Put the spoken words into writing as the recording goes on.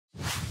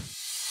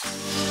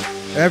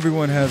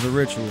Everyone has a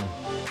ritual,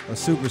 a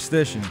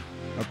superstition,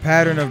 a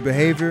pattern of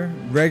behavior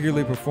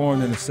regularly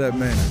performed in a set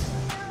manner.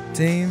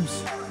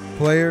 Teams,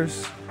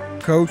 players,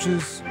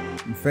 coaches,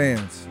 and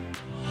fans.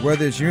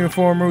 Whether it's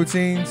uniform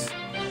routines,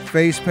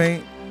 face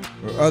paint,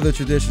 or other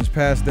traditions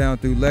passed down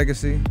through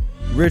legacy,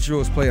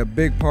 rituals play a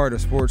big part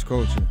of sports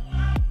culture.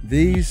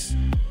 These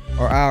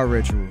are our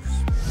rituals.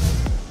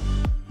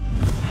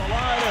 The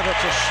line, and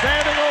it's a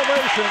standing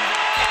ovation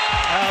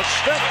as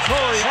Steph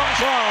Curry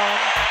comes on.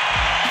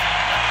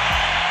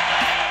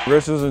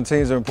 Rituals and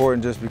routines are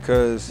important just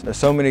because there's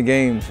so many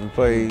games. We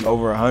play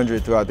over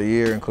 100 throughout the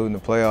year, including the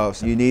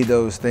playoffs. You need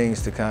those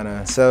things to kind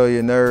of settle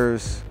your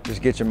nerves,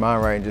 just get your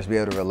mind right and just be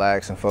able to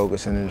relax and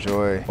focus and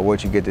enjoy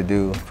what you get to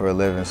do for a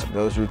living. So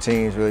those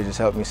routines really just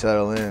help me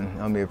settle in.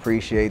 Help me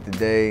appreciate the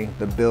day,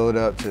 the build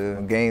up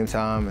to game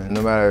time, and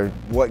no matter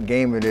what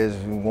game it is,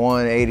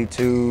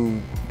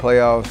 182,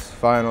 playoffs,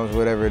 finals,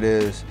 whatever it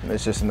is,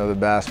 it's just another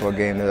basketball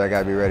game that I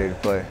gotta be ready to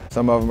play.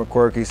 Some of them are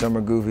quirky, some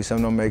are goofy,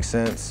 some don't make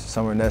sense,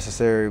 some are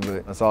necessary,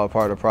 but that's all a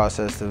part of the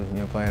process of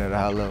playing at a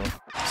high level.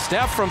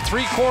 Steph from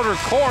three-quarter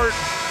court,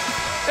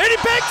 and he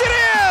backed it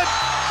in!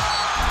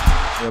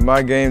 Yeah,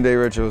 my game day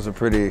rituals are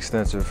pretty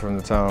extensive from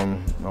the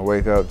time I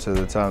wake up to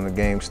the time the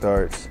game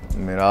starts. I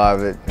mean, a lot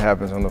of it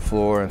happens on the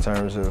floor in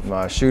terms of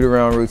my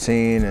shoot-around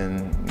routine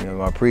and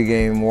my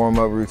pregame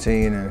warm-up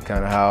routine and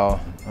kind of how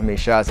many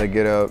shots I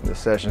get up, the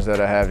sessions that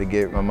I have to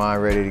get my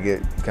mind ready to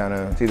get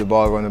see the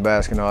ball go in the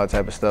basket and all that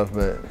type of stuff.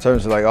 But in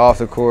terms of like off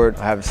the court,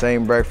 I have the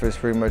same breakfast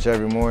pretty much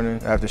every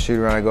morning. After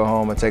shoot-around, I go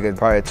home. I take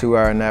probably a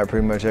 2-hour nap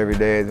pretty much every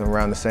day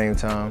around the same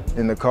time.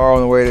 In the car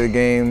on the way to the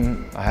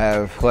game, I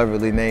have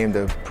cleverly named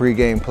a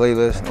pregame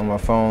playlist on my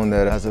phone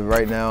that as of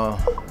right now,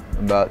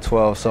 about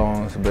 12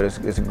 songs, but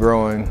it's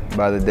growing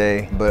by the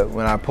day. But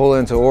when I pull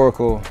into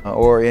Oracle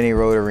or any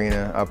road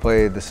arena, I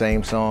play the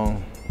same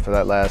song for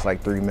that last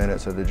like 3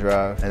 minutes of the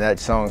drive. And that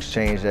song's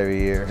changed every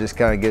year. It just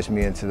kind of gets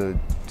me to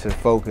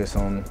focus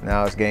on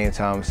now it's game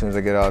time. As soon as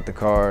I get out the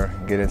car,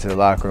 get into the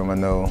locker room, I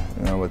know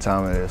what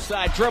time it is.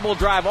 Side dribble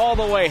drive all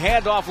the way,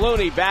 handoff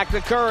Looney, back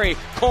to Curry,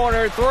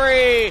 corner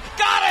three,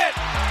 got it!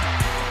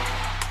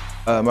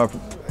 My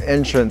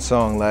entrance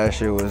song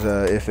last year was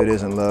If It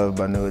Isn't Love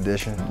by New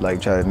Edition. Like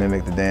try to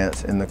mimic the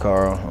dance in the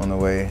car on the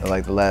way,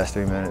 like the last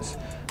 3 minutes.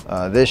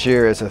 This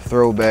year it's a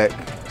throwback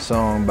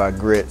song by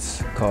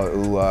Grits called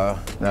Ooh Ah.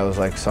 That was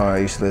like a song I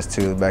used to listen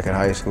to back in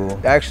high school.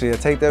 Actually, I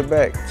take that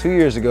back. 2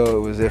 years ago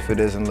it was If It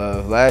Isn't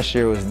Love. Last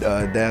year was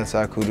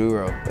Danza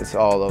Kuduro. It's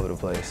all over the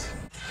place.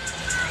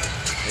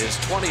 His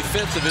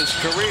 25th of his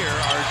career,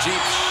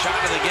 Arjeep's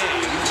shot of the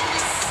game.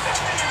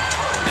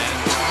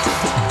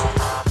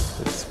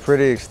 It's a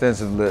pretty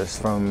extensive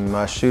list. From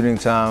my shooting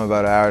time,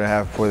 about an hour and a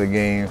half before the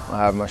game. I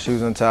have my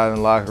shoes untied in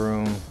the locker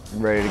room,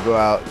 ready to go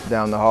out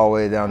down the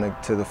hallway, down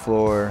to the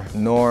floor.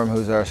 Norm,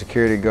 who's our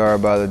security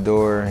guard by the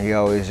door, he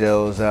always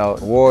yells out,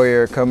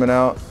 Warrior coming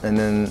out, and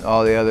then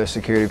all the other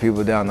security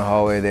people down the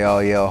hallway, they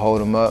all yell,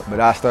 hold him up. But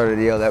I started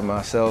to yell that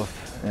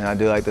myself, and I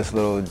do like this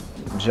little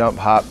jump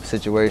hop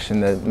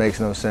situation that makes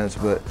no sense,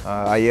 but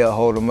I yell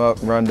hold him up,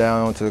 run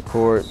down onto the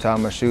court, tie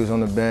my shoes on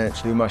the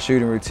bench, do my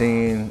shooting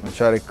routine, and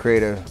try to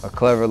create a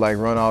clever like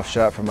run-off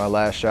shot for my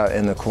last shot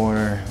in the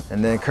corner.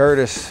 And then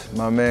Curtis,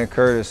 my man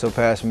Curtis, he'll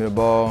pass me the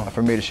ball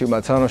for me to shoot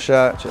my tunnel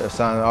shot,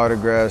 sign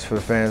autographs for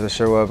the fans that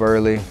show up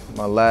early.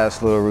 My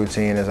last little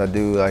routine is I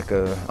do like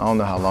I don't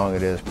know how long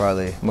it is,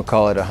 probably, I'm gonna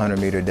call it a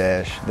 100-meter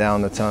dash,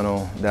 down the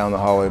tunnel, down the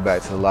hallway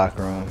back to the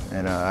locker room.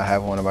 And I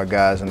have one of my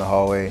guys in the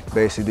hallway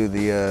basically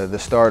do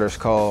the starter's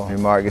call.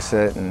 Mark gets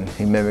set and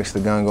he mimics the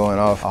gun going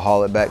off. I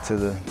haul it back to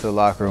the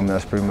locker room, and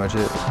that's pretty much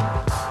it.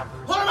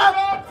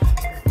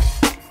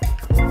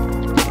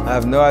 I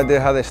have no idea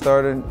how they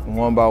started.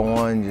 One by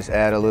one, you just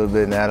add a little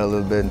bit and add a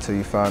little bit until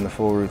you find the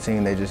full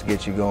routine. They just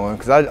get you going.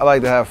 Because I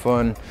like to have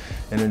fun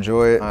and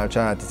enjoy it. I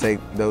try not to take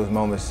those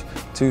moments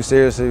too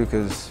seriously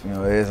because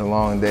it is a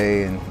long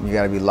day and you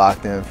got to be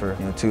locked in for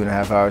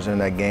 2.5 hours during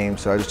that game.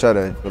 So I just try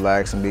to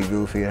relax and be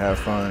goofy and have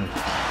fun.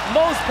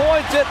 Most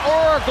points at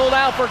Oracle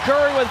now for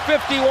Curry with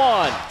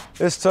 51.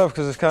 It's tough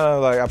because it's kind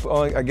of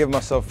like I give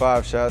myself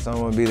 5 shots. I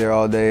don't want to be there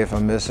all day if I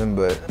miss them,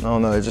 but I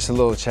don't know. It's just a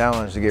little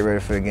challenge to get ready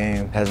for the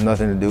game. It has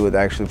nothing to do with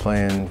actually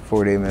playing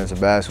 48 minutes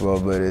of basketball,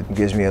 but it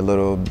gives me a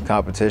little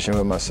competition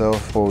with myself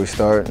before we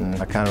start, and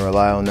I kind of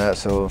rely on that.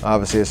 So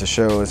obviously it's a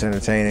show, it's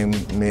entertaining.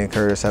 Me and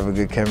Curtis have a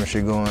good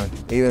chemistry going.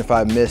 Even if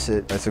I miss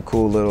it, it's a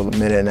cool little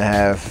minute and a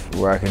half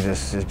where I can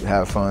just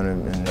have fun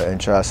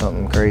and try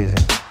something crazy.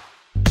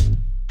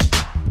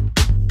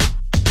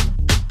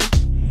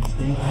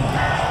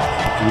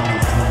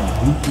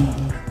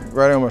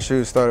 Writing on my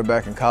shoes started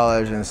back in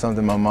college, and it's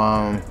something my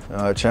mom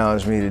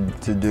challenged me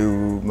to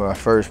do my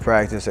first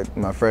practice at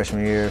my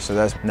freshman year. So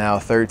that's now a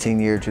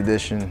 13-year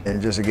tradition. And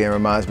it just again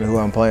reminds me who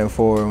I'm playing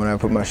for when I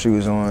put my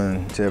shoes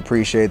on, to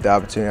appreciate the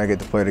opportunity I get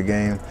to play the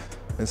game.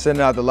 And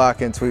sending out the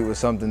lock-in tweet was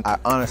something, I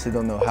honestly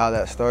don't know how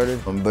that started,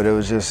 but it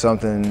was just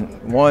something,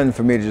 one,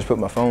 for me to just put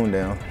my phone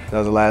down. That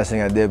was the last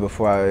thing I did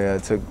before I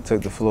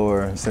took the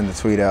floor and sent the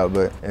tweet out,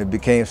 but it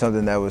became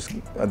something that was,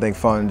 I think,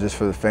 fun just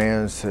for the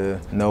fans to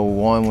know,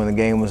 one, when the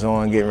game was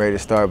on, getting ready to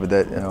start, but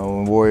that,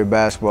 when Warrior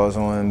basketball is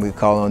on, we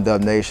call on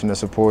Dub Nation to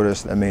support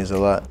us. That means a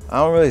lot. I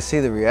don't really see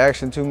the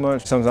reaction too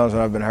much. Sometimes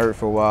when I've been hurt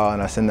for a while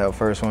and I send that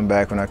first one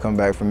back when I come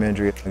back from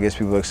injury, it gets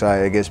people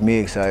excited. It gets me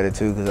excited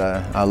too, because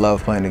I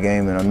love playing the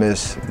game and I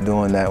miss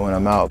doing that when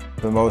I'm out.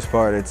 For the most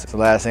part, it's the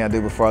last thing I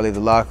do before I leave the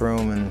locker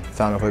room, and it's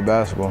time to play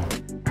basketball.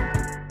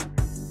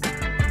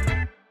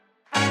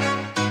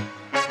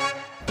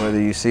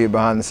 Whether you see it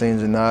behind the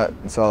scenes or not,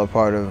 it's all a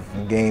part of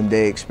game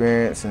day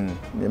experience, and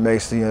it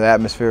makes the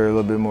atmosphere a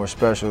little bit more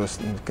special. It's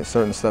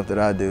certain stuff that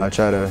I do. I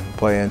try to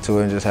play into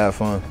it and just have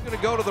fun. Going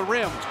to go to the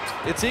rim.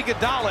 It's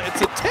Iguodala.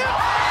 It's a tip.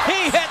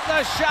 He hit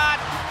the shot.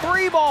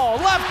 3-ball,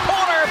 left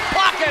corner,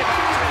 pocket.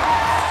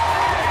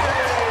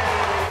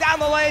 Down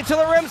the lane to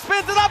the rim,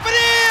 spins it up and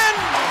in.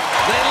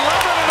 They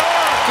love it in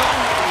Oracle.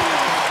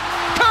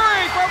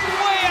 Curry from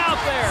way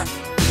out there.